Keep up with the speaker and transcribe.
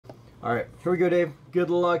All right, here we go, Dave. Good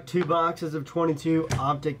luck. 2 boxes of 22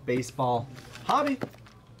 Optic baseball hobby.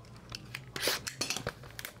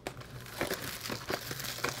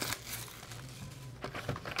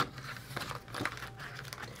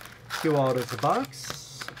 Two autos a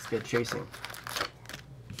box. Let's get chasing.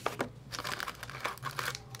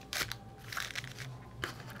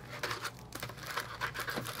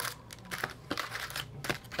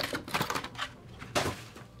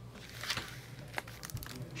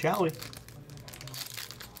 Shall we?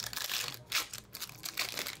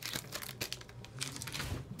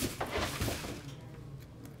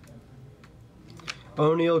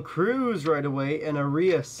 O'Neal Cruz right away, and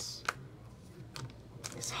Arias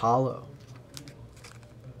is hollow.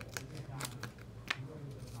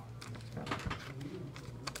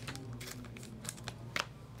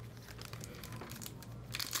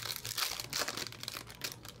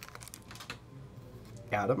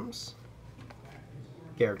 Adams.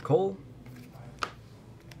 Garrett Cole.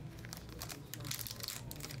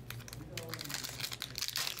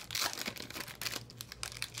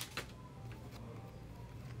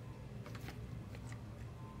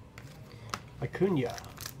 Acuna.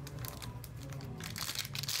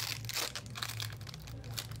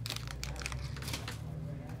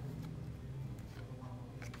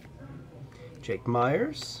 Jake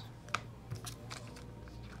Myers.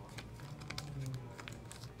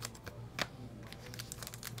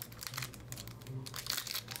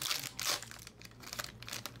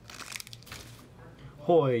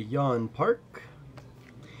 Hoy Yon Park.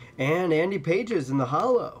 And Andy Pages in the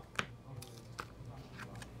hollow.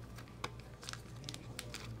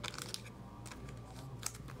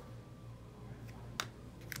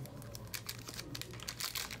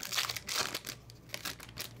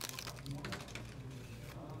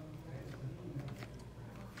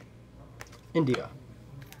 India.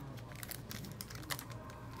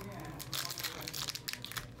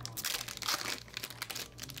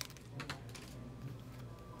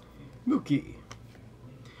 Mookie.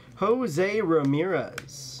 Jose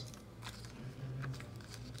Ramirez.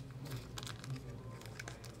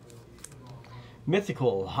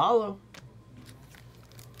 Mythical Hollow.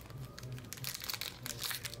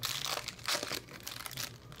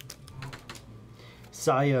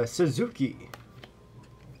 Saya Suzuki.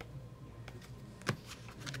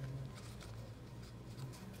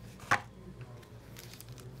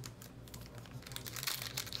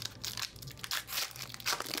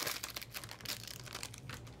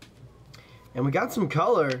 And we got some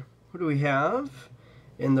color. What do we have?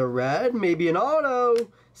 In the red, maybe an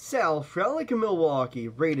auto. Sal Frelick in Milwaukee,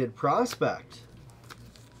 rated prospect.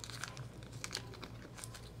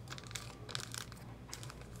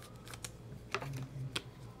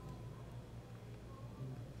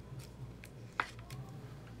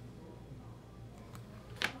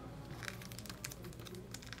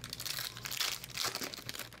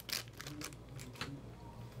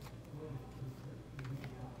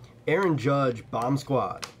 Aaron Judge, Bomb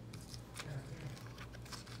Squad.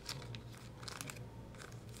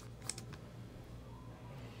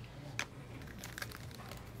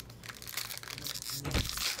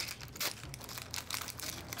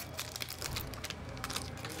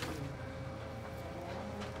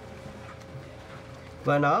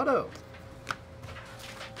 Glenado.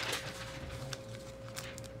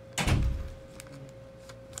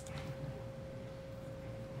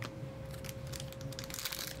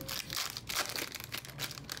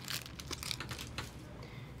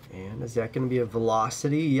 And is that going to be a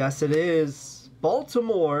velocity? Yes, it is.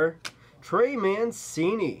 Baltimore, Trey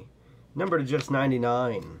Mancini, number to just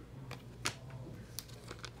 99.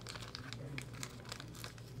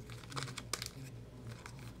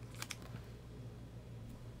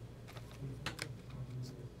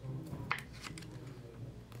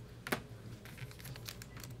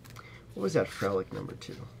 What was that Frelick number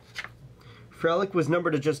 2? Frelick was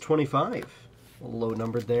numbered to just 25. A little low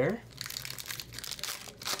numbered there.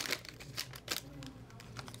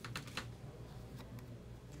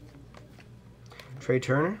 Trey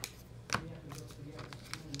Turner.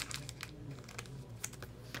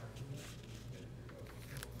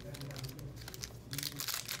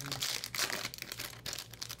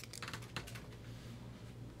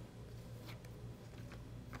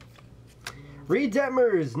 Reed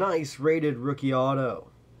Detmers, nice rated rookie auto.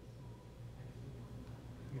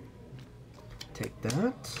 Take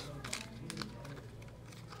that.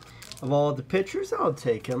 Of all the pitchers, I'll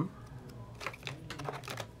take him.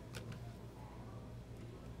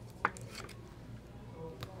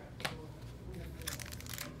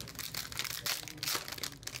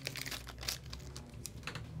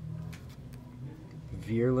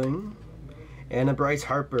 Veerling. And a Bryce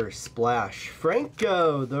Harper splash.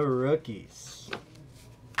 Franco, the rookies.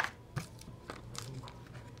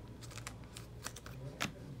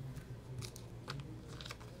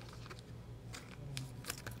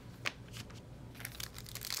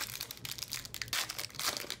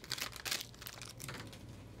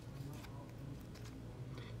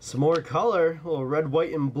 Some more color. A little red,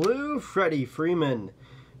 white, and blue. Freddie Freeman.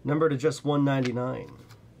 Number to just 199.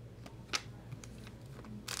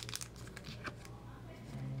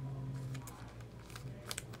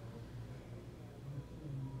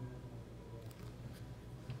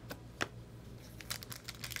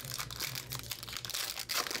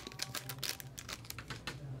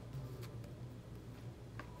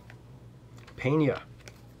 Pena.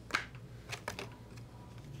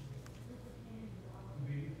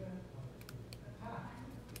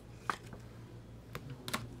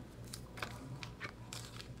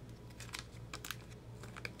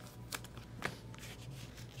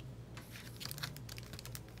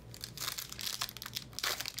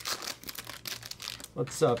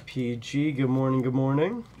 What's up, PG? Good morning, good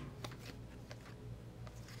morning.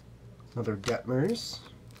 Another Detmers.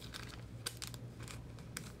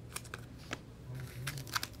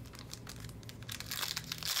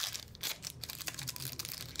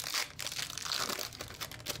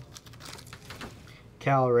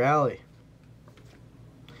 Cal Raleigh.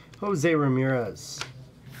 Jose Ramirez.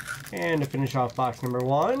 And to finish off box number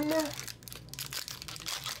 1.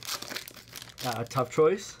 Tough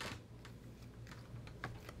choice.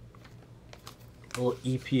 A little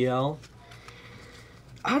EPL.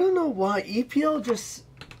 I don't know why. EPL just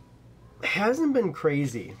hasn't been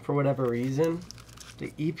crazy for whatever reason.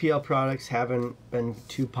 The EPL products haven't been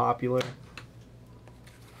too popular.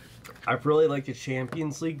 I really like the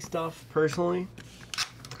Champions League stuff, personally.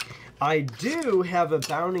 I do have a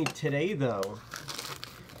bounty today, though,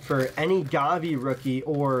 for any Gavi rookie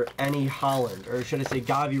or any Holland. Or should I say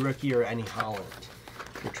Gavi rookie or any Holland.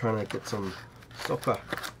 We're trying to get some soca,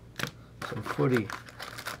 some footy.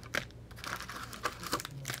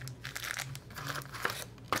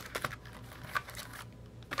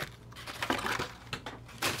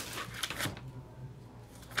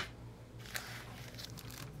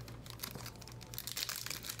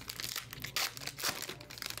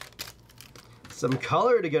 Some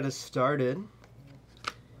color to get us started.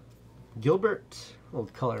 Gilbert, little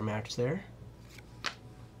color match there.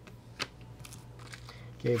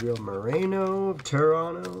 Gabriel Moreno of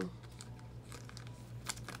Toronto.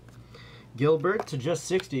 Gilbert to just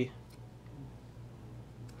 60.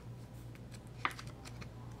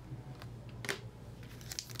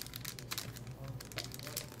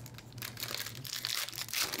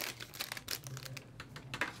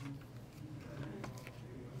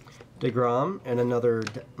 DeGrom and another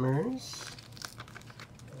Detmers.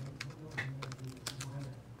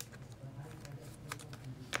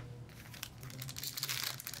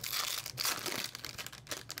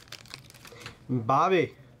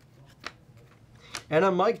 Bobby. And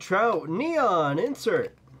a Mike Trout neon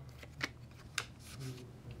insert.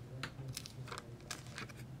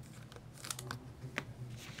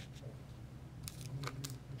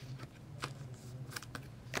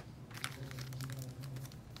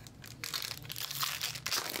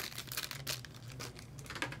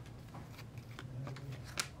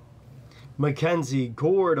 Mackenzie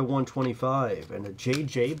Gore to 125 and a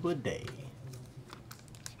JJ Bleday.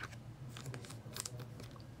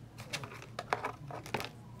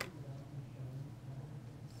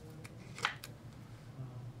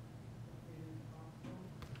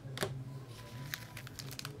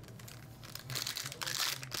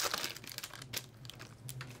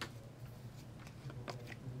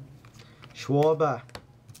 Schwarber.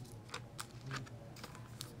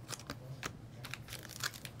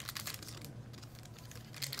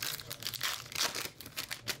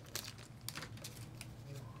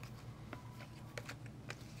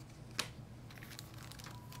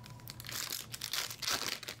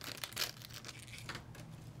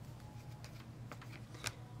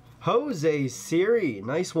 Jose Siri,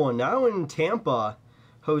 nice one. Now in Tampa,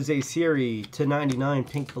 Jose Siri to 99,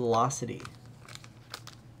 pink velocity.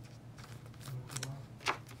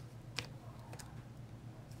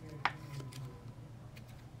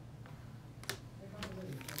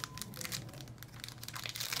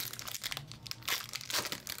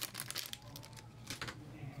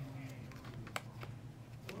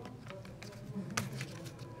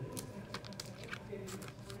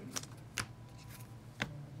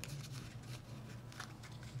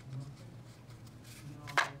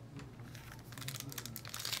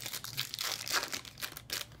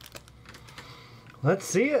 Let's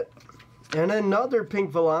see it. And another pink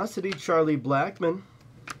velocity, Charlie Blackmon.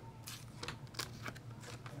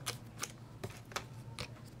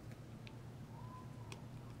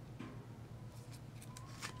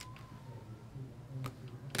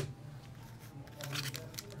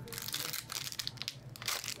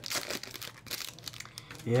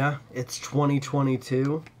 Yeah, it's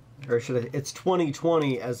 2022. Or should I? It's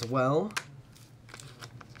 2020 as well.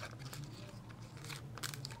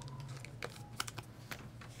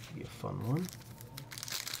 Should be a fun one.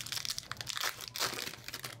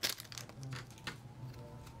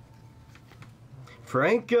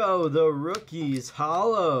 Franco, the rookies,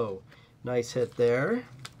 hollow. Nice hit there.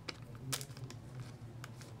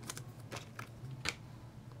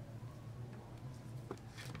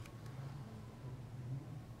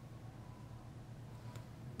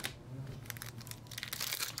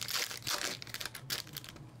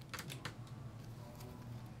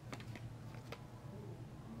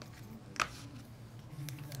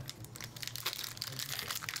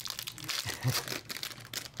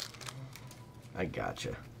 I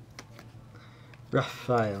gotcha.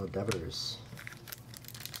 Rafael Devers.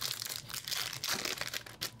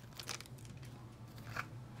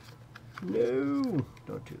 No,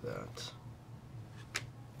 don't do that.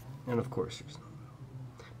 And of course there's no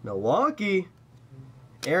Milwaukee.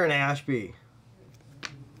 Aaron Ashby.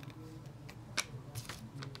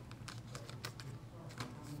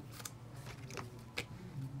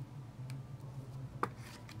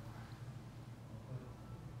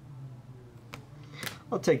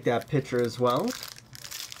 I'll take that picture as well.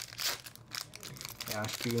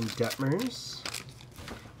 Ashby and Detmers.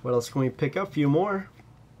 What else can we pick up? A few more.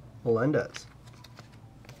 Melendez.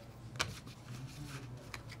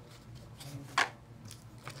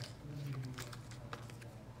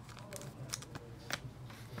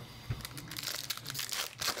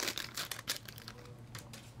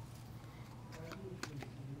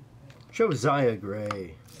 Josiah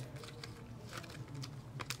Gray.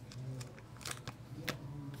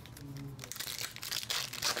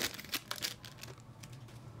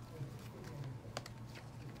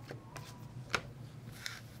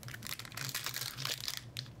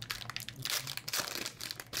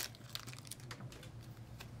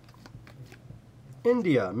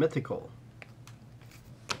 India, mythical.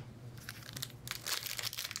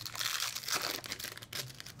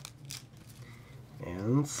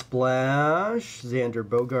 And splash, Xander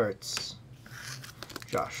Bogaerts.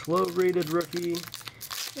 Josh Lowe rated rookie.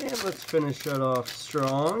 And let's finish it off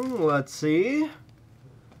strong. Let's see.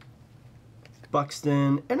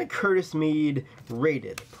 Buxton and a Curtis Mead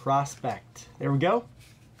rated prospect. There we go.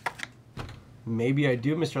 Maybe I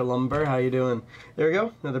do, Mr. Lumber. How you doing? There we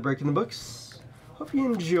go. Another break in the books. Hope you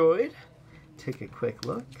enjoyed. Take a quick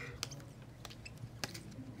look.